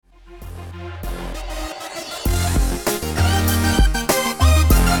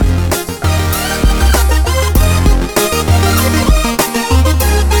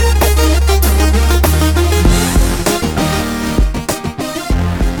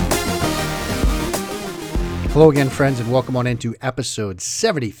Hello again, friends, and welcome on into episode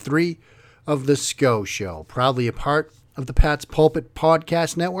 73 of The SCO Show, proudly a part of the Pat's Pulpit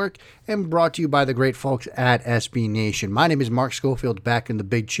Podcast Network and brought to you by the great folks at SB Nation. My name is Mark Schofield, back in the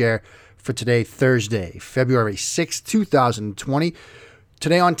big chair for today, Thursday, February 6th, 2020.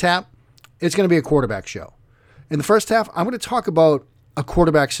 Today on tap, it's going to be a quarterback show. In the first half, I'm going to talk about a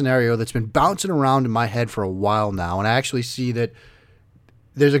quarterback scenario that's been bouncing around in my head for a while now, and I actually see that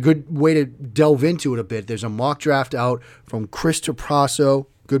there's a good way to delve into it a bit. There's a mock draft out from Chris Trapasso,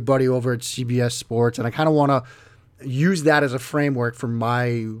 good buddy over at CBS Sports, and I kind of want to use that as a framework for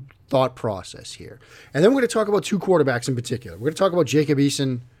my thought process here. And then we're going to talk about two quarterbacks in particular. We're going to talk about Jacob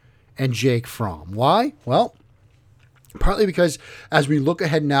Eason and Jake Fromm. Why? Well, partly because as we look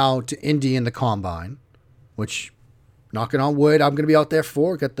ahead now to Indy in the Combine, which, knocking on wood, I'm going to be out there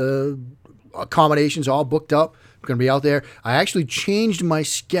for, got the accommodations all booked up. I'm going to be out there. I actually changed my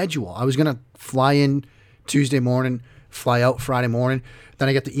schedule. I was going to fly in Tuesday morning, fly out Friday morning. Then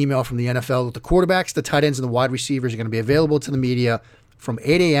I get the email from the NFL that the quarterbacks, the tight ends, and the wide receivers are going to be available to the media from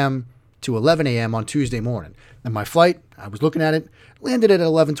 8 a.m. to 11 a.m. on Tuesday morning. And my flight, I was looking at it, landed at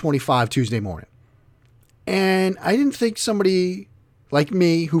 11:25 Tuesday morning. And I didn't think somebody like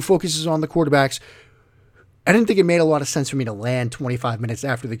me who focuses on the quarterbacks, I didn't think it made a lot of sense for me to land 25 minutes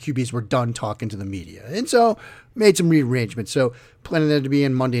after the QBs were done talking to the media. And so made some rearrangements. So planning there to be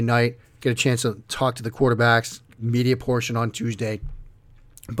in Monday night, get a chance to talk to the quarterbacks, media portion on Tuesday.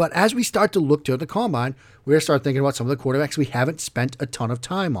 But as we start to look to the Combine, we're going to start thinking about some of the quarterbacks we haven't spent a ton of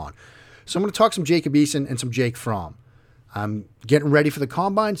time on. So I'm going to talk some Jacob Eason and some Jake Fromm. I'm getting ready for the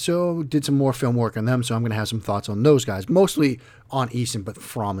Combine, so did some more film work on them. So I'm going to have some thoughts on those guys, mostly on Eason, but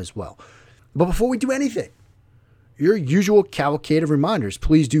Fromm as well. But before we do anything, your usual cavalcade of reminders,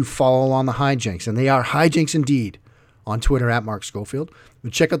 please do follow along the hijinks, and they are hijinks indeed, on Twitter at Mark Schofield.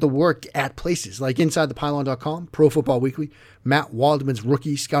 But check out the work at places like InsideThePylon.com, Pro Football Weekly, Matt Waldman's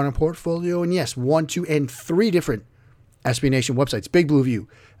Rookie Scouting Portfolio, and yes, 1, 2, and 3 different SB Nation websites, Big Blue View,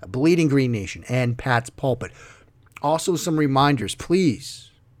 Bleeding Green Nation, and Pat's Pulpit. Also some reminders,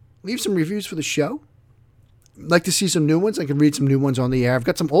 please leave some reviews for the show. I'd like to see some new ones. I can read some new ones on the air. I've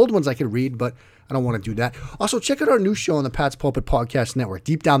got some old ones I could read, but I don't want to do that. Also, check out our new show on the Pat's Pulpit Podcast Network,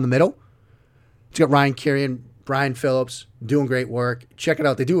 Deep Down the Middle. It's got Ryan Carey and Brian Phillips doing great work. Check it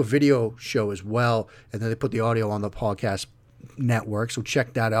out. They do a video show as well, and then they put the audio on the podcast network, so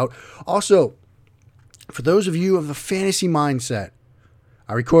check that out. Also, for those of you of the fantasy mindset,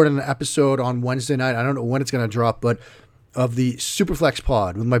 I recorded an episode on Wednesday night. I don't know when it's going to drop, but of the Superflex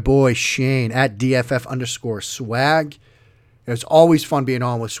Pod with my boy Shane at DFF_swag. It's always fun being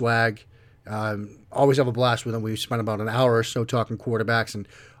on with Swag. Always have a blast with him. We spent about an hour or so talking quarterbacks and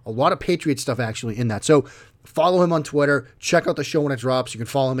a lot of Patriot stuff actually in that. So follow him on Twitter. Check out the show when it drops. You can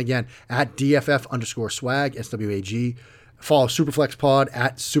follow him again at DFF_swag, SWAG. Follow Superflex Pod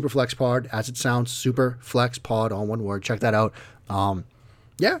at Superflex Pod, as it sounds, Superflex Pod, all one word. Check that out.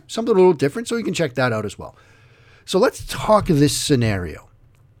 Something a little different, so you can check that out as well. So let's talk this scenario.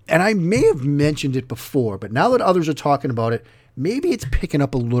 And I may have mentioned it before, but now that others are talking about it, maybe it's picking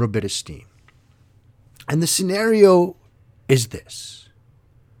up a little bit of steam. And the scenario is this.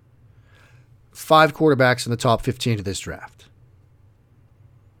 5 quarterbacks in the top 15 of this draft.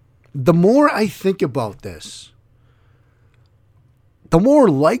 The more I think about this, the more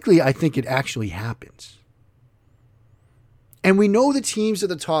likely I think it actually happens. And we know the teams at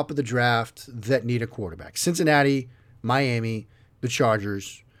the top of the draft that need a quarterback. Cincinnati, Miami, the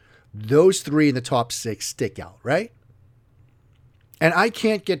Chargers. Those 3 in the top 6 stick out, right? And I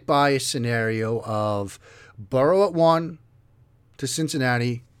can't get by a scenario of Burrow at 1 to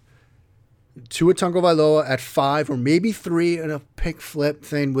Cincinnati, Tua Tagovailoa at 5, or maybe 3 in a pick flip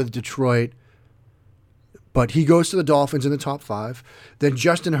thing with Detroit. But he goes to the Dolphins in the top 5. Then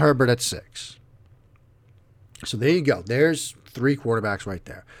Justin Herbert at 6. So there you go. There's 3 quarterbacks right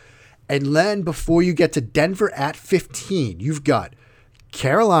there. And then before you get to Denver at 15, you've got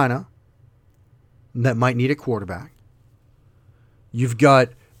Carolina that might need a quarterback. You've got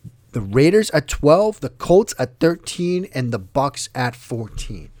the Raiders at 12, the Colts at 13, and the Bucs at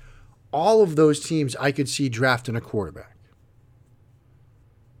 14. All of those teams I could see drafting a quarterback.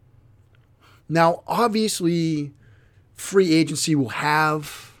 Now, obviously, free agency will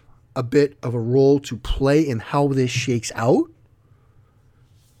have a bit of a role to play in how this shakes out.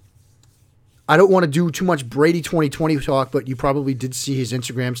 I don't want to do too much Brady 2020 talk, but you probably did see his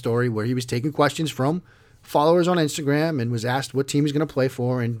Instagram story where he was taking questions from followers on Instagram and was asked what team he's going to play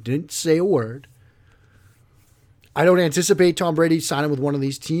for and didn't say a word. I don't anticipate Tom Brady signing with one of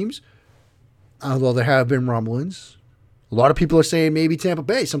these teams, although there have been rumblings. A lot of people are saying maybe Tampa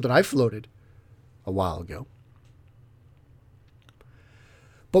Bay, something I floated a while ago.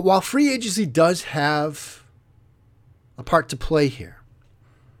 But while free agency does have a part to play here,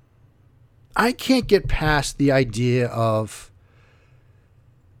 I can't get past the idea of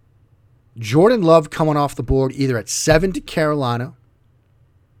Jordan Love coming off the board either at 7 to Carolina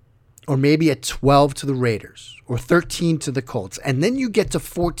or maybe at 12 to the Raiders or 13 to the Colts. And then you get to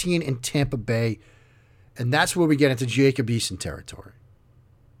 14 in Tampa Bay, and that's where we get into Jacob Eason territory.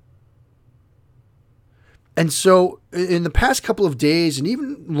 And so in the past couple of days, and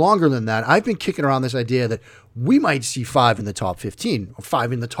even longer than that, I've been kicking around this idea that we might see 5 in the top 15 or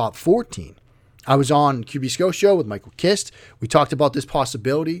 5 in the top 14. I was on QB SCO show with Michael Kist. We talked about this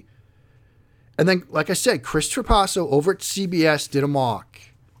possibility. And then, like I said, Chris Trapasso over at CBS did a mock.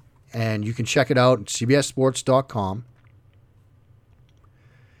 And you can check it out at cbssports.com.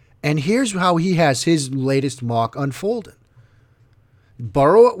 And here's how he has his latest mock unfolded.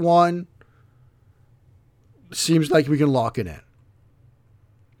 Burrow at 1. Seems like we can lock it in.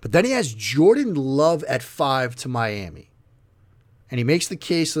 But then he has Jordan Love at 5 to Miami. And he makes the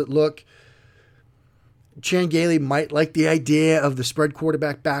case that, look, Chan Gailey might like the idea of the spread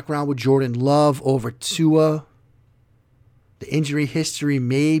quarterback background with Jordan Love over Tua. The injury history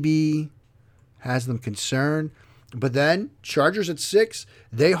maybe has them concerned. But then Chargers at 6,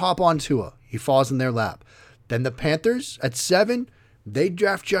 they hop on Tua. He falls in their lap. Then the Panthers at 7, they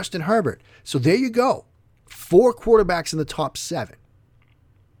draft Justin Herbert. So there you go. 4 quarterbacks in the top 7.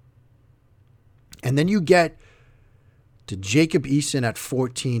 And then you get to Jacob Eason at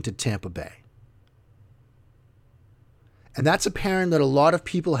 14 to Tampa Bay. And that's a pairing that a lot of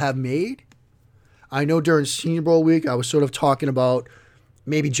people have made. I know during Senior Bowl week, I was sort of talking about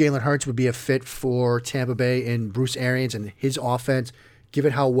maybe Jalen Hurts would be a fit for Tampa Bay and Bruce Arians and his offense,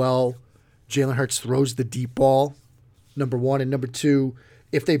 given how well Jalen Hurts throws the deep ball, number one. And number two,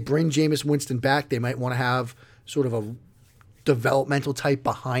 if they bring Jameis Winston back, they might want to have sort of a developmental type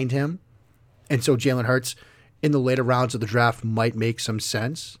behind him. And so Jalen Hurts in the later rounds of the draft might make some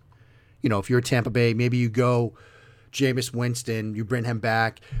sense. You know, if you're Tampa Bay, maybe you go Jameis Winston, you bring him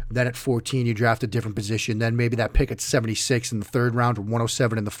back. Then at 14, you draft a different position. Then maybe that pick at 76 in the 3rd round or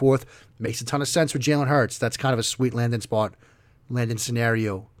 107 in the 4th makes a ton of sense for Jalen Hurts. That's kind of a sweet landing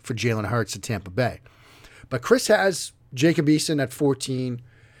scenario for Jalen Hurts at Tampa Bay. But Chris has Jacob Eason at 14.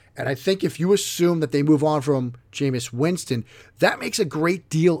 And I think if you assume that they move on from Jameis Winston, that makes a great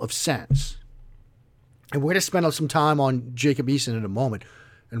deal of sense. And we're going to spend some time on Jacob Eason in a moment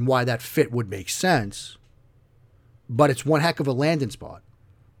and why that fit would make sense. But it's one heck of a landing spot.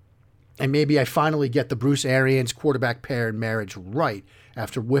 And maybe I finally get the Bruce Arians quarterback pair and marriage right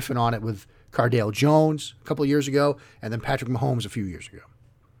after whiffing on it with Cardale Jones a couple of years ago and then Patrick Mahomes a few years ago.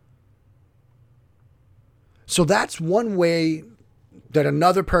 So that's one way that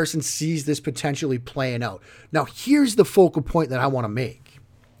another person sees this potentially playing out. Now, here's the focal point that I want to make.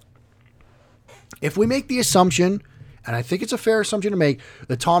 If we make the assumption, and I think it's a fair assumption to make,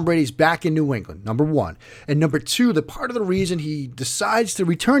 that Tom Brady's back in New England, number one. And number two, that part of the reason he decides to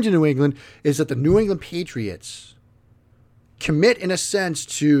return to New England is that the New England Patriots commit, in a sense,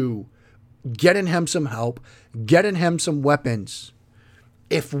 to getting him some help, getting him some weapons.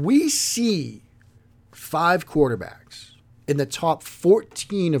 If we see 5 quarterbacks in the top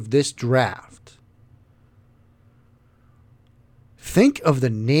 14 of this draft, think of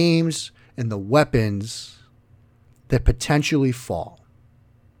the names and the weapons that potentially fall.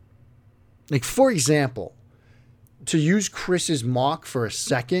 Like, for example, to use Chris's mock for a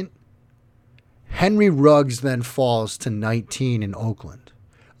second, Henry Ruggs then falls to 19 in Oakland.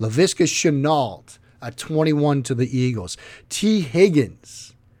 Laviska Shenault at 21 to the Eagles. T.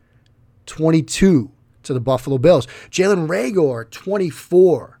 Higgins, 22 to the Buffalo Bills. Jalen Reagor,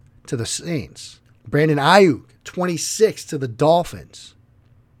 24 to the Saints. Brandon Ayuk, 26 to the Dolphins.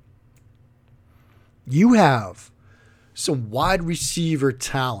 You have some wide receiver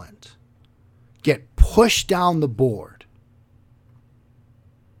talent get pushed down the board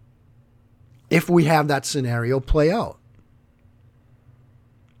if we have that scenario play out.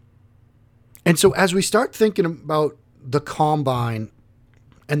 And so as we start thinking about the combine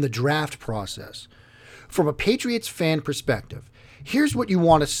and the draft process, from a Patriots fan perspective, here's what you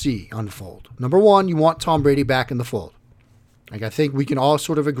want to see unfold. Number one, you want Tom Brady back in the fold. Like, I think we can all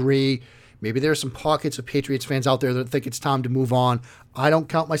sort of agree. Maybe there are some pockets of Patriots fans out there that think it's time to move on. I don't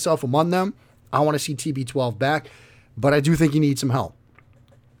count myself among them. I want to see TB12 back, but I do think he needs some help.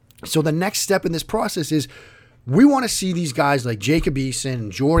 So the next step in this process is we want to see these guys like Jacob Eason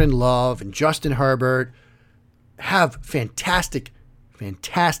and Jordan Love and Justin Herbert have fantastic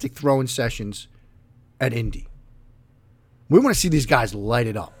throwing sessions at Indy. We want to see these guys light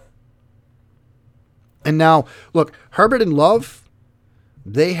it up. And now, look, Herbert and Love,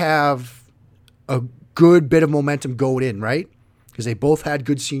 they have a good bit of momentum going in, right? Because they both had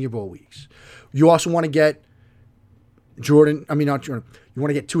good Senior Bowl weeks. You also want to get you want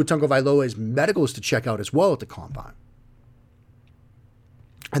to get Tua Tagovailoa's medicals to check out as well at the Combine.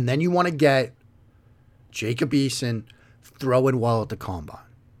 And then you want to get Jacob Eason throwing well at the Combine.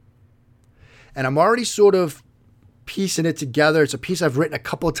 And I'm already sort of piecing it together. It's a piece I've written a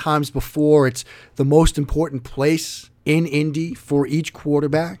couple of times before. It's the most important place in Indy for each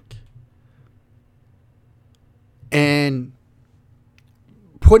quarterback. And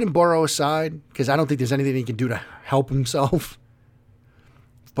putting Burrow aside, because I don't think there's anything he can do to help himself.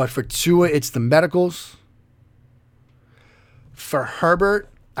 But for Tua, it's the medicals. For Herbert,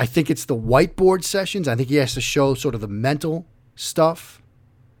 I think it's the whiteboard sessions. I think he has to show sort of the mental stuff.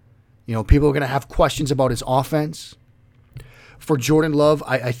 You know, people are going to have questions about his offense. For Jordan Love,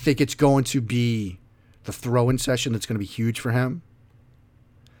 I think it's going to be the throw-in session that's going to be huge for him.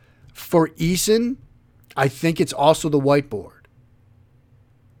 For Eason, I think it's also the whiteboard.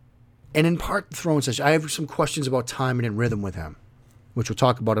 And in part, the throwing session. I have some questions about timing and rhythm with him, which we'll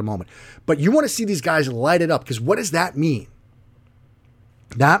talk about in a moment. But you want to see these guys light it up, because what does that mean?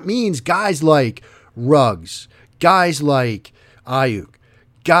 That means guys like Ruggs, guys like Ayuk,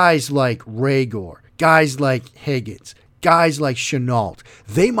 guys like Rager, guys like Higgins, guys like Shenault,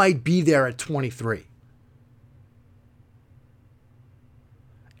 they might be there at 23.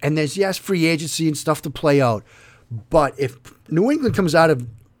 And there's, yes, free agency and stuff to play out. But if New England comes out of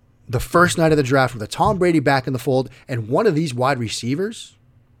the first night of the draft with a Tom Brady back in the fold and one of these wide receivers,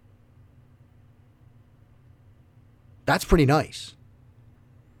 that's pretty nice.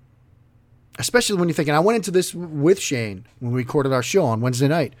 Especially when you're thinking, I went into this with Shane when we recorded our show on Wednesday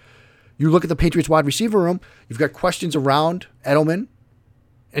night. You look at the Patriots wide receiver room, you've got questions around Edelman,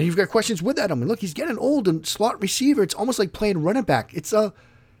 and you've got questions with Edelman. Look, he's getting old, and slot receiver, it's almost like playing running back.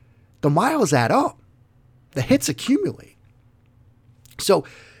 The miles add up. The hits accumulate. So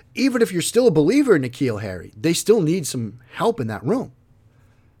even if you're still a believer in N'Keal Harry, they still need some help in that room.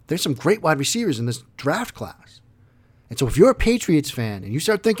 There's some great wide receivers in this draft class. And so if you're a Patriots fan and you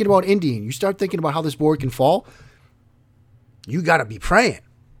start thinking about Indy and you start thinking about how this board can fall, you got to be praying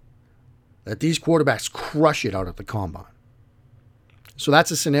that these quarterbacks crush it out at the Combine. So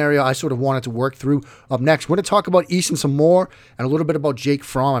that's a scenario I sort of wanted to work through. Up next, we're going to talk about Eason some more and a little bit about Jake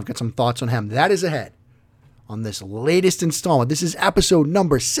Fromm. I've got some thoughts on him. That is ahead on this latest installment. This is episode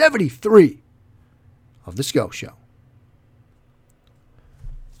number 73 of The SCO Show.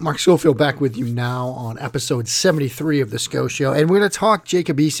 Mark Schofield back with you now on episode 73 of The SCO Show. And we're going to talk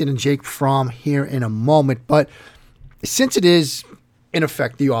Jacob Eason and Jake Fromm here in a moment. But since it is, in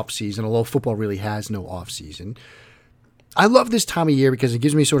effect, the offseason, although football really has no offseason, I love this time of year because it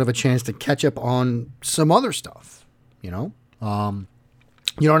gives me sort of a chance to catch up on some other stuff, you know?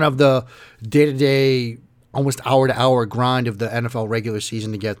 You don't have the day-to-day, almost hour-to-hour grind of the NFL regular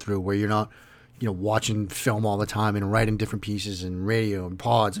season to get through, where you're not, watching film all the time and writing different pieces and radio and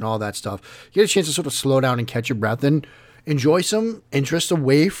pods and all that stuff. You get a chance to sort of slow down and catch your breath and enjoy some interest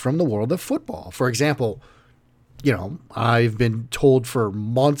away from the world of football. For example, I've been told for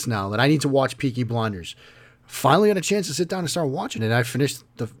months now that I need to watch Peaky Blinders. Finally got a chance to sit down and start watching it. I finished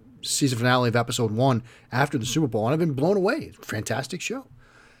the season finale of episode 1 after the Super Bowl, and I've been blown away. Fantastic show.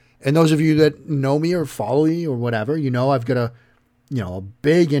 And those of you that know me or follow me or whatever, I've got a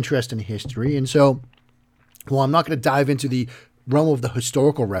big interest in history. And so, while I'm not going to dive into the realm of the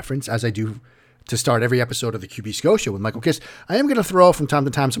historical reference, as I do to start every episode of the QB SCO Show with Michael Kiss, I am going to throw from time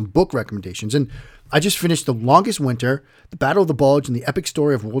to time some book recommendations. And I just finished The Longest Winter, The Battle of the Bulge, and the epic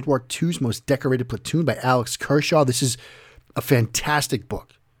story of World War II's most decorated platoon by Alex Kershaw. This is a fantastic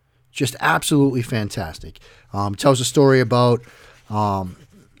book. Just absolutely fantastic. It tells a story about the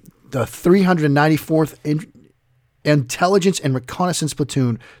 394th Intelligence and Reconnaissance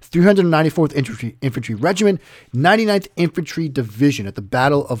Platoon, 394th Infantry Regiment, 99th Infantry Division at the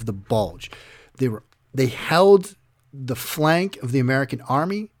Battle of the Bulge. They held the flank of the American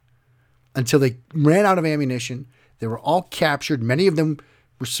Army until they ran out of ammunition. They were all captured. Many of them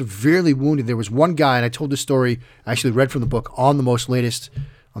were severely wounded. There was one guy, and I told this story, I actually read from the book on the most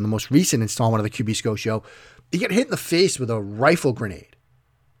recent installment of the QB SCO Show. He got hit in the face with a rifle grenade.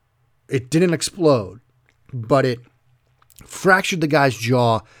 It didn't explode, but it fractured the guy's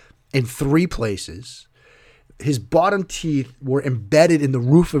jaw in 3 places. His bottom teeth were embedded in the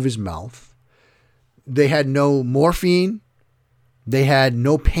roof of his mouth. They had no morphine. They had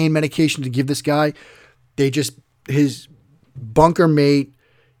no pain medication to give this guy. His bunker mate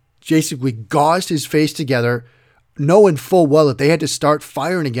basically gauzed his face together, knowing full well that they had to start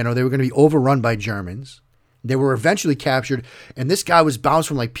firing again or they were going to be overrun by Germans. They were eventually captured, and this guy was bounced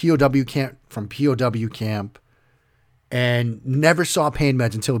from like POW camp, and never saw pain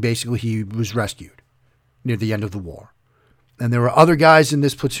meds until basically he was rescued near the end of the war. And there were other guys in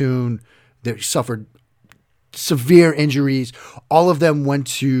this platoon that suffered severe injuries. All of them went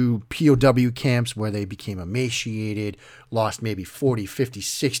to POW camps where they became emaciated, lost maybe 40, 50,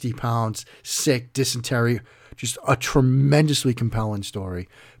 60 pounds, sick, dysentery. Just a tremendously compelling story.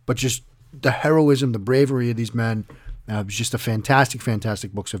 But just the heroism, the bravery of these men, it was just a fantastic,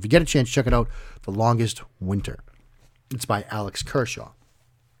 fantastic book. So if you get a chance, check it out, The Longest Winter. It's by Alex Kershaw.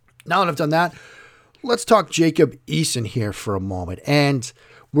 Now that I've done that, let's talk Jacob Eason here for a moment. And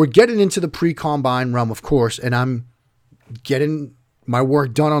we're getting into the pre-combine realm, of course, and I'm getting my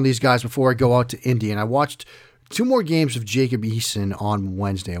work done on these guys before I go out to Indy. And I watched 2 more games of Jacob Eason on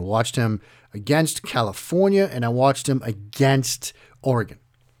Wednesday. I watched him against California, and I watched him against Oregon.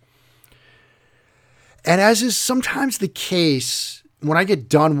 And as is sometimes the case, when I get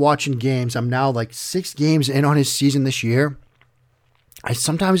done watching games, I'm now like 6 games in on his season this year, I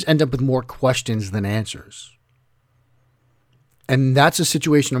sometimes end up with more questions than answers. And that's a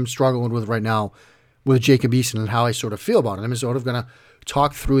situation I'm struggling with right now with Jacob Eason and how I sort of feel about it. I'm sort of going to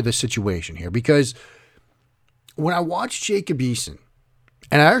talk through the situation here, because when I watched Jacob Eason,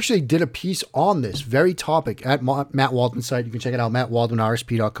 and I actually did a piece on this very topic at Matt Waldman's site. You can check it out,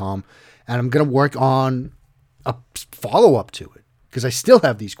 mattwaldmanrsp.com. And I'm going to work on a follow-up to it because I still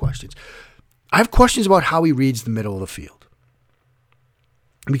have these questions. I have questions about how he reads the middle of the field.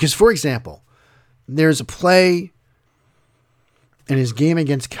 Because, for example, there's a play in his game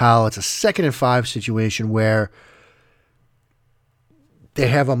against Cal. It's a 2nd and 5 situation where they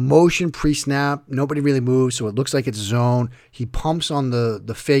have a motion pre-snap. Nobody really moves, so it looks like it's zone. He pumps on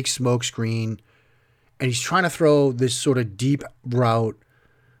the fake smoke screen, and he's trying to throw this sort of deep route,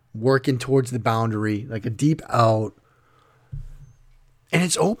 working towards the boundary, like a deep out, and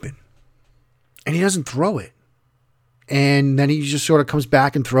it's open. And he doesn't throw it. And then he just sort of comes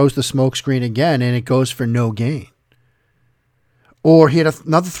back and throws the smoke screen again, and it goes for no gain. Or he had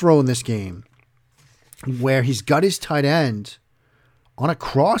another throw in this game where he's got his tight end on a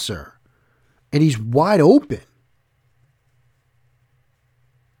crosser, and he's wide open.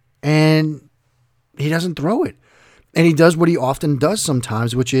 And he doesn't throw it. And he does what he often does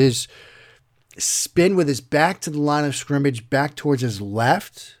sometimes, which is spin with his back to the line of scrimmage, back towards his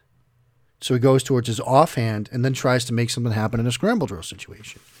left. So he goes towards his offhand and then tries to make something happen in a scramble drill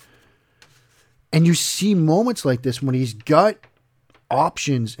situation. And you see moments like this when he's got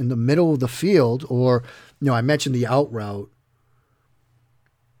options in the middle of the field, or, I mentioned the out route.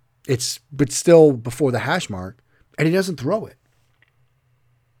 But still before the hash mark, and he doesn't throw it.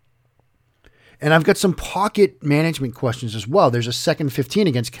 And I've got some pocket management questions as well. There's a 2nd 15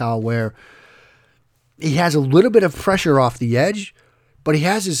 against Cal where he has a little bit of pressure off the edge, but he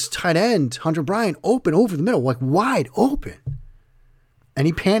has his tight end, Hunter Bryant, open over the middle, like wide open. And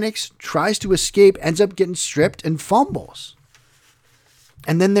he panics, tries to escape, ends up getting stripped and fumbles.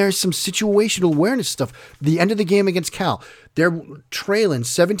 And then there's some situational awareness stuff. The end of the game against Cal, they're trailing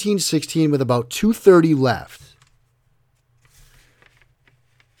 17-16 with about 2:30 left.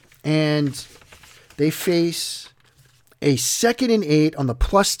 And they face a 2nd and 8 on the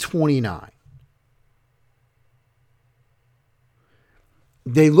 +29.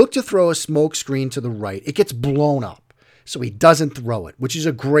 They look to throw a smoke screen to the right. It gets blown up, so he doesn't throw it, which is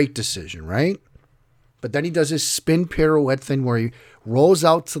a great decision, right? But then he does his spin pirouette thing where he rolls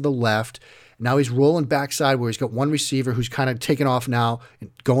out to the left. Now he's rolling backside where he's got one receiver who's kind of taking off now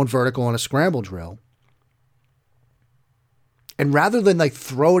and going vertical on a scramble drill. And rather than like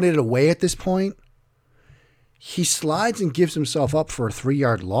throwing it away at this point, he slides and gives himself up for a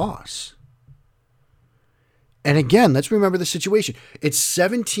 3-yard loss. And again, let's remember the situation. It's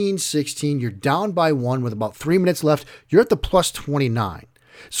 17-16. You're down by 1 with about 3 minutes left. You're at the +29.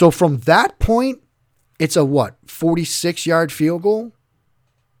 So from that point, it's a 46-yard field goal?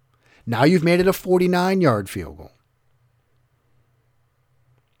 Now you've made it a 49-yard field goal.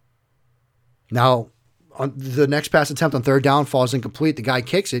 Now, on the next pass attempt on 3rd down falls incomplete. The guy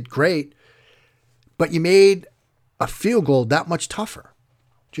kicks it. Great. But you made a field goal that much tougher.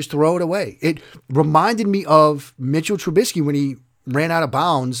 Just throw it away. It reminded me of Mitchell Trubisky when he ran out of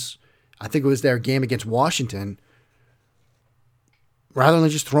bounds. I think it was their game against Washington. Rather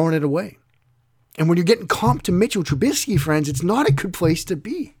than just throwing it away. And when you're getting comped to Mitchell Trubisky, friends, it's not a good place to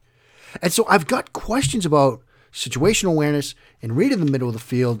be. And so I've got questions about situational awareness and reading the middle of the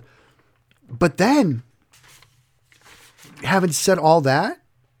field. But then, having said all that,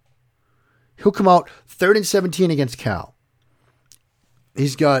 he'll come out 3rd and 17 against Cal.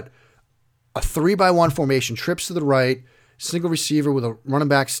 He's got a 3-by-1 formation, trips to the right, single receiver with a running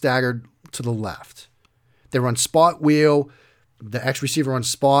back staggered to the left. They run spot wheel. The X receiver runs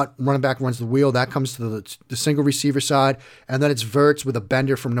spot, running back runs the wheel. That comes to the single receiver side. And then it's verts with a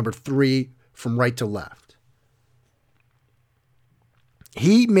bender from number 3 from right to left.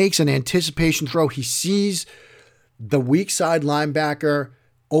 He makes an anticipation throw. He sees the weak side linebacker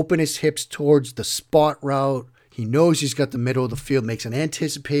open his hips towards the spot route. He knows he's got the middle of the field, makes an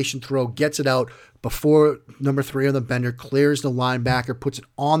anticipation throw, gets it out before number 3 on the bender, clears the linebacker, puts it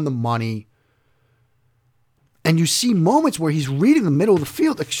on the money. And you see moments where he's reading the middle of the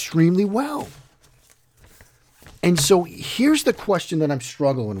field extremely well. And so here's the question that I'm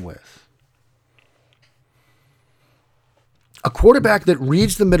struggling with. A quarterback that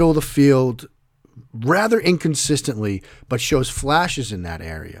reads the middle of the field rather inconsistently, but shows flashes in that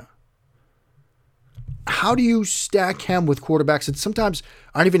area. How do you stack him with quarterbacks that sometimes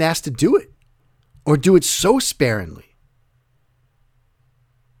aren't even asked to do it or do it so sparingly?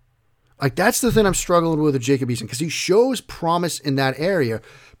 Like, that's the thing I'm struggling with Jacob Eason, because he shows promise in that area,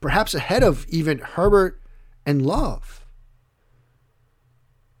 perhaps ahead of even Herbert and Love.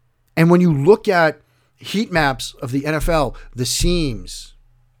 And when you look at heat maps of the NFL, the seams,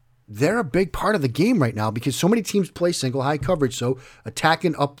 they're a big part of the game right now because so many teams play single high coverage. So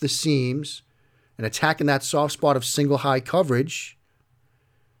attacking up the seams and attacking that soft spot of single high coverage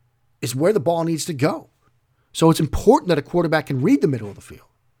is where the ball needs to go. So it's important that a quarterback can read the middle of the field.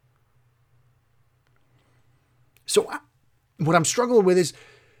 So what I'm struggling with is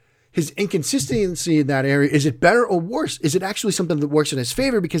his inconsistency in that area. Is it better or worse? Is it actually something that works in his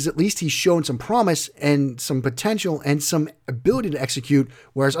favor because at least he's shown some promise and some potential and some ability to execute,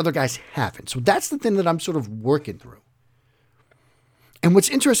 whereas other guys haven't? So that's the thing that I'm sort of working through. And what's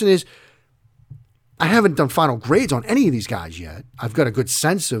interesting is I haven't done final grades on any of these guys yet. I've got a good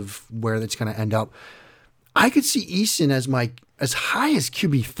sense of where that's going to end up. I could see Eason as high as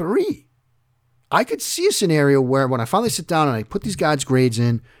QB3. I could see a scenario where when I finally sit down and I put these guys' grades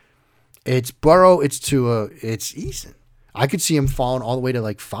in, it's Burrow, it's Tua, it's Eason. I could see him falling all the way to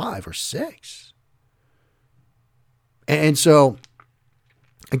like 5 or 6. And so,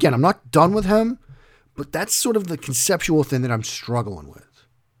 again, I'm not done with him, but that's sort of the conceptual thing that I'm struggling with.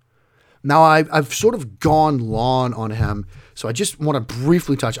 Now, I've sort of gone long on him, so I just want to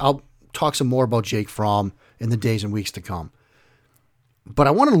briefly touch. I'll talk some more about Jake Fromm in the days and weeks to come. But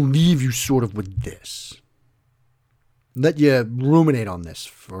I want to leave you sort of with this. Let you ruminate on this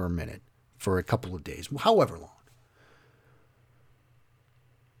for a minute, for a couple of days, however long.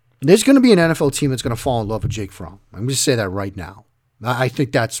 There's going to be an NFL team that's going to fall in love with Jake Fromm. I'm going to say that right now. I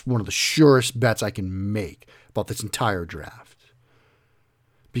think that's one of the surest bets I can make about this entire draft.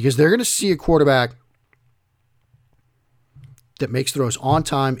 Because they're going to see a quarterback that makes throws on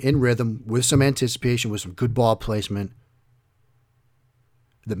time, in rhythm, with some anticipation, with some good ball placement,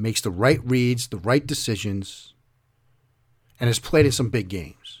 that makes the right reads, the right decisions, and has played in some big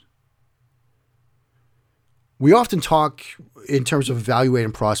games. We often talk in terms of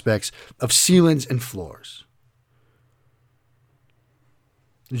evaluating prospects of ceilings and floors.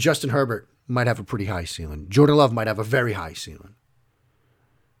 Justin Herbert might have a pretty high ceiling. Jordan Love might have a very high ceiling.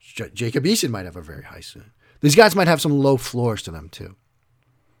 Jacob Eason might have a very high ceiling. These guys might have some low floors to them too.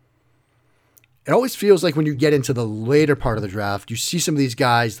 It always feels like when you get into the later part of the draft, you see some of these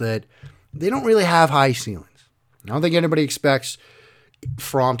guys that they don't really have high ceilings. I don't think anybody expects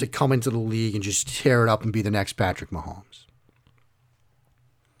Fromm to come into the league and just tear it up and be the next Patrick Mahomes.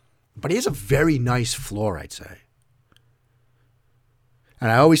 But he has a very nice floor, I'd say. And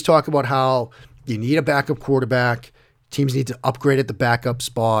I always talk about how you need a backup quarterback. Teams need to upgrade at the backup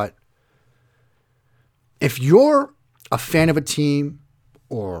spot. If you're a fan of a team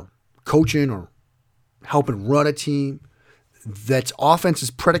or coaching or helping run a team that's offense is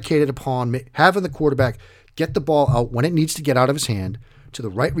predicated upon having the quarterback get the ball out when it needs to get out of his hand to the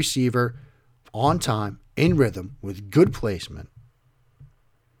right receiver on time, in rhythm, with good placement,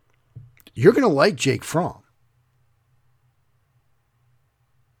 you're going to like Jake Fromm.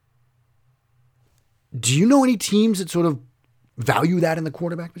 Do you know any teams that sort of value that in the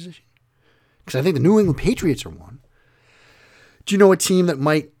quarterback position? Because I think the New England Patriots are one. Do you know a team that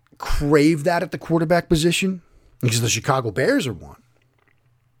might crave that at the quarterback position? Because the Chicago Bears are one.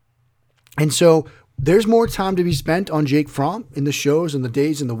 And so there's more time to be spent on Jake Fromm in the shows and the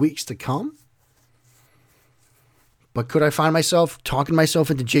days and the weeks to come. But could I find myself talking myself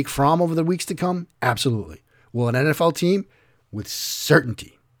into Jake Fromm over the weeks to come? Absolutely. Will an NFL team? With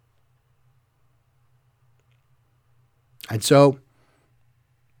certainty. And so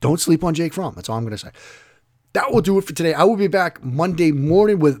don't sleep on Jake Fromm. That's all I'm going to say. that will do it for today. I will be back Monday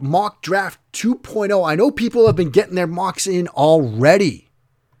morning with Mock Draft 2.0. I know people have been getting their mocks in already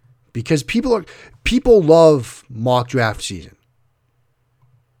because people love mock draft season.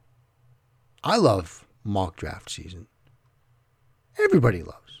 I love mock draft season. Everybody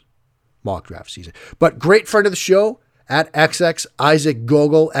loves mock draft season. But great friend of the show at XX Isaac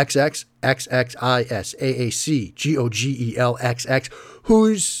Gogol, XX XXISAAC GOGELXX,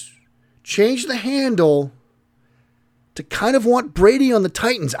 who's changed the handle to kind of want Brady on the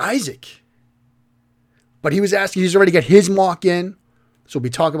Titans, Isaac. But he was asking, he's already got his mock in. So we'll be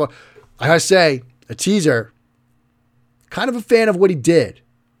talking about, I gotta say, a teaser. Kind of a fan of what he did.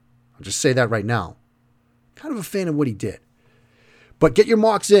 I'll just say that right now. Kind of a fan of what he did. But get your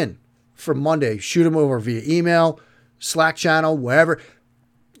mocks in for Monday. Shoot them over via email, Slack channel, wherever.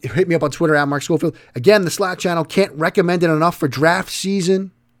 Hit me up on Twitter at Mark Schofield. Again, the Slack channel, can't recommend it enough for draft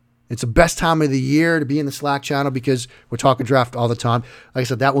season. It's the best time of the year to be in the Slack channel because we're talking draft all the time. Like I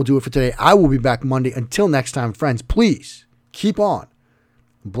said, that will do it for today. I will be back Monday. Until next time, friends, please keep on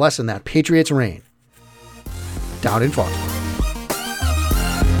blessing that Patriots reign down in Foxborough.